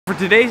For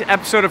today's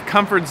episode of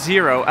Comfort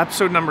Zero,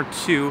 episode number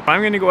 2,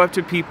 I'm going to go up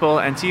to people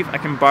and see if I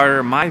can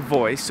barter my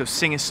voice, so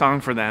sing a song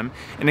for them,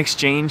 in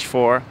exchange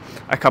for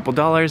a couple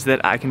dollars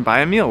that I can buy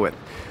a meal with.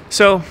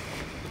 So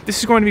this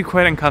is going to be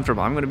quite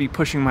uncomfortable. I'm going to be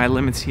pushing my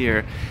limits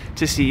here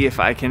to see if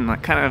I can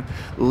kind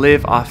of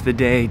live off the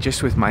day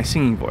just with my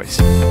singing voice.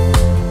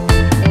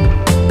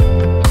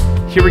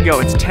 Here we go,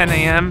 it's 10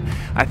 a.m.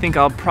 I think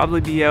I'll probably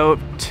be out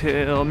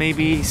till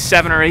maybe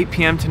 7 or 8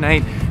 p.m.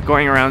 tonight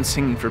going around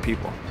singing for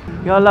people.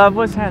 Your love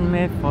was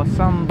handmade for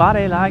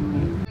somebody like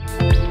me.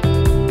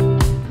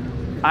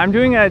 I'm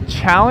doing a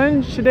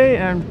challenge today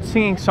and I'm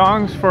singing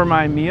songs for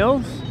my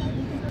meals.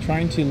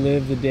 Trying to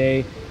live the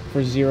day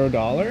for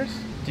 $0.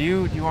 Do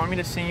you want me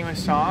to sing you a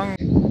song?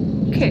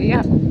 Okay,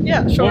 yeah,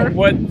 sure.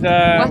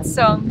 What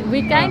song?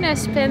 We kind of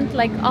spent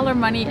like all our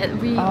money.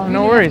 We have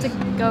to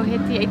go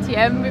hit the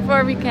ATM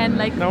before we can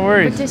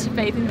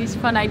participate in these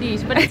fun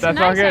ideas. But it's a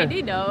nice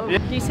idea though. Yeah.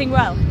 Do you sing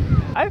well?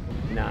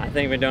 No, I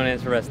think we're doing it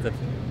interested.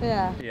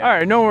 Yeah.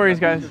 Alright, no worries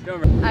guys.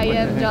 I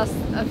have just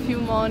a few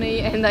money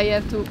and I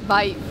have to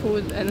buy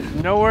food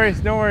and... No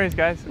worries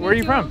guys. Where are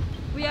you from?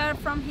 We are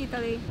from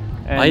Italy.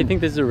 And I think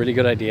this is a really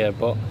good idea,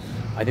 but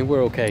I think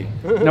we're okay.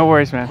 No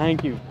worries, man.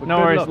 Thank you. No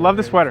worries. Love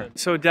the sweater.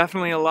 So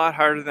definitely a lot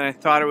harder than I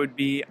thought it would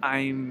be.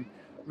 I'm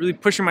really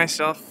pushing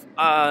myself,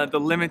 the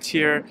limits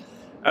here,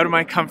 out of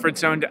my comfort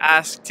zone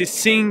to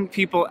sing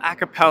people a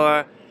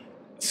cappella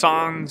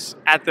songs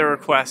at their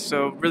request.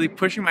 So really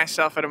pushing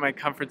myself out of my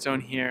comfort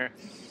zone here.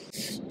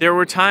 There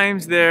were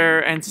times there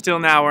and still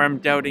now where I'm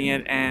doubting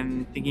it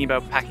and thinking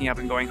about packing up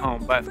and going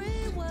home, but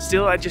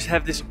still I just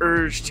have this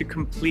urge to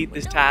complete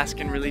this task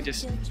and really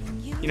just,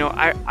 you know,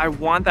 I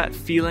want that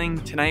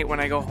feeling tonight when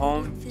I go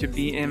home to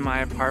be in my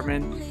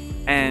apartment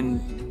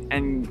and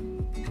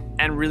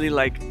really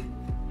like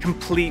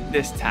complete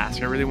this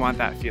task. I really want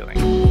that feeling.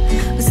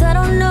 'Cause I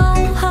don't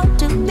know how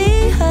to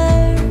be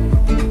heard.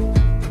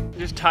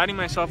 Just tiding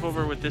myself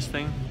over with this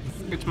thing.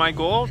 It's my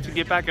goal to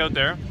get back out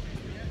there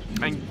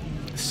and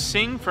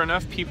sing for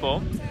enough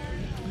people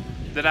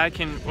that I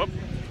can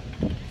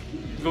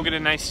go get a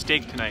nice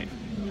steak tonight.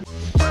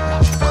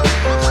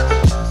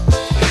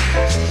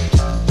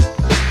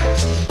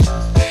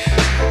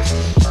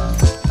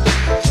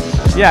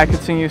 Yeah, I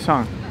could sing you a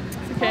song.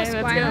 Okay,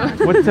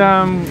 let's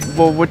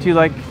go. What do you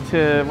like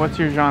to? What's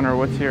your genre?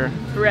 What's your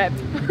rap?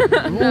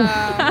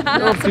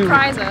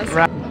 Surprise us.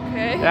 Rap.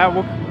 Okay.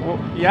 Yeah.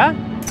 Yeah.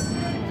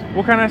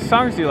 What kind of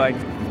songs do you like?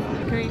 Is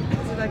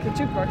it like a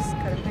jukebox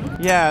kind of thing?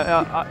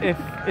 Yeah, if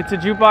it's a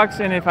jukebox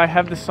and if I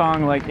have the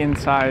song like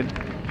inside,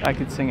 I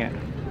could sing it.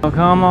 Oh,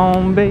 come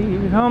on,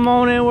 baby, come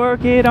on and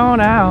work it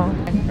on out.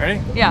 Ready?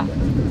 Yeah.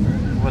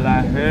 Well,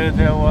 I heard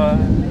there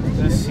was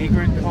a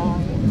secret call.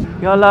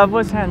 Your love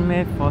was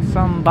handmade for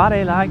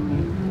somebody like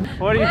me.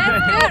 What do you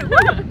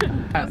think?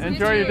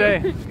 Enjoy your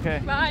day.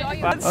 Okay.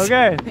 Bye.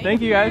 Okay,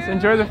 thank you guys.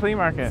 Enjoy the flea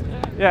market.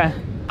 Yeah.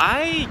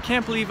 I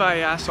can't believe I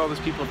asked all those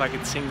people if I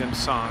could sing them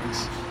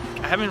songs.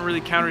 I haven't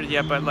really counted it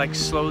yet, but like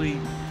slowly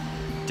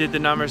did the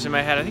numbers in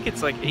my head. I think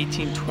it's like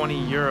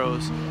 18-20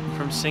 euros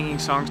from singing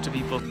songs to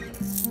people.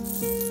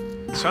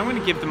 So I'm going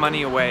to give the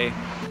money away.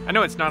 I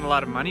know it's not a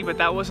lot of money, but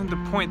that wasn't the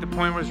point. The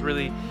point was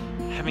really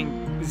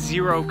having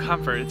zero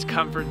comfort. It's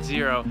comfort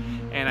zero.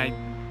 And I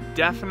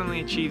definitely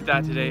achieved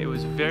that today. It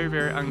was very,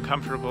 very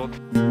uncomfortable.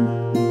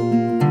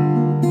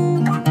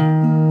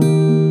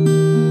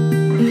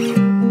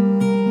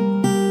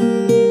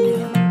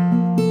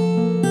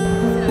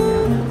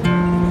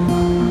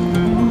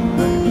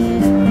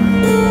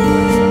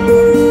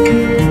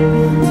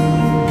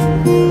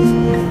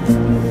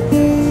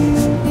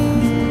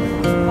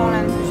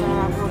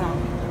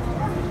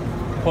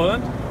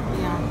 Poland?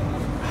 Yeah.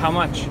 How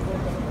much?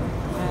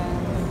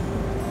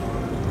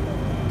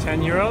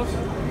 10 euros?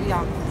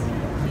 Yeah.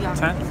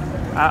 10?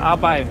 I'll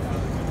buy it.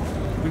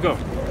 We go.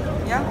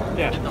 Yeah?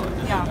 Yeah.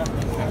 Yeah.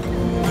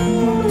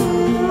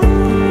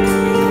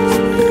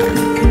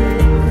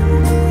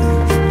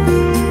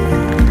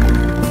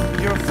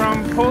 You're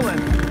from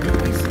Poland?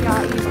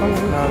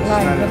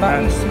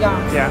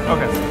 Yeah,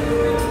 okay.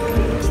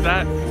 So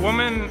that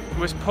woman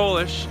was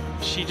Polish.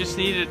 She just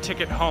needed a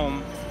ticket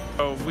home.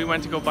 So we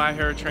went to go buy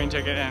her a train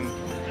ticket and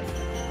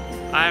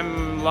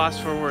I'm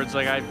lost for words.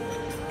 Like I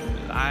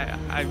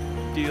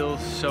feel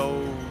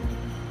so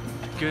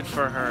good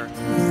for her.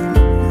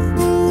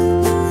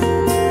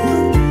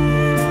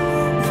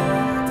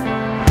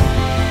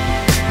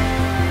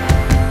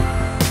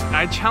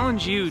 I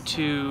challenge you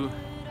to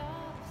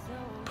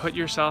put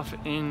yourself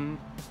in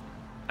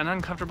an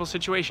uncomfortable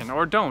situation,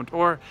 or don't,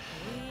 or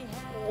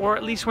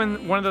at least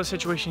when one of those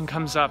situations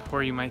comes up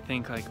where you might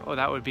think like, oh,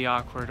 that would be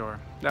awkward or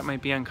that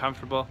might be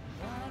uncomfortable,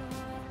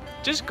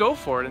 just go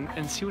for it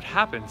and see what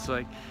happens.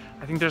 Like,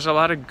 I think there's a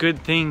lot of good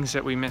things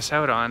that we miss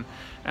out on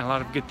and a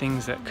lot of good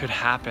things that could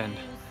happen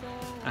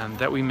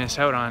that we miss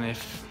out on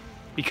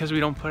because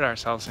we don't put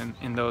ourselves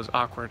in those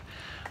awkward,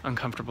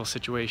 uncomfortable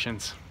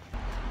situations.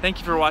 Thank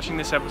you for watching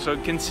this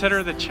episode.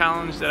 Consider the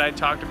challenge that I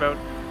talked about,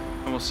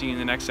 and we'll see you in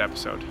the next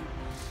episode.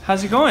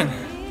 How's it going?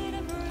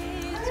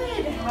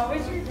 Good. How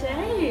was your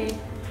day?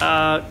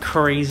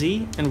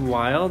 crazy and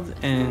wild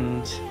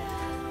and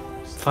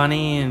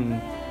funny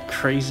and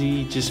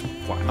crazy, just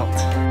wild.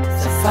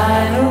 So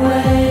find a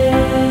way.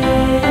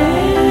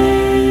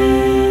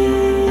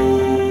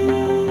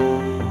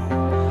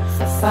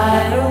 So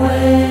find a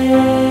way.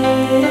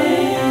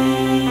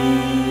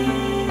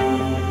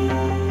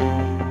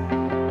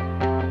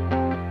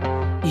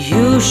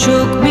 You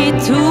shook me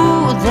to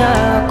the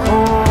core.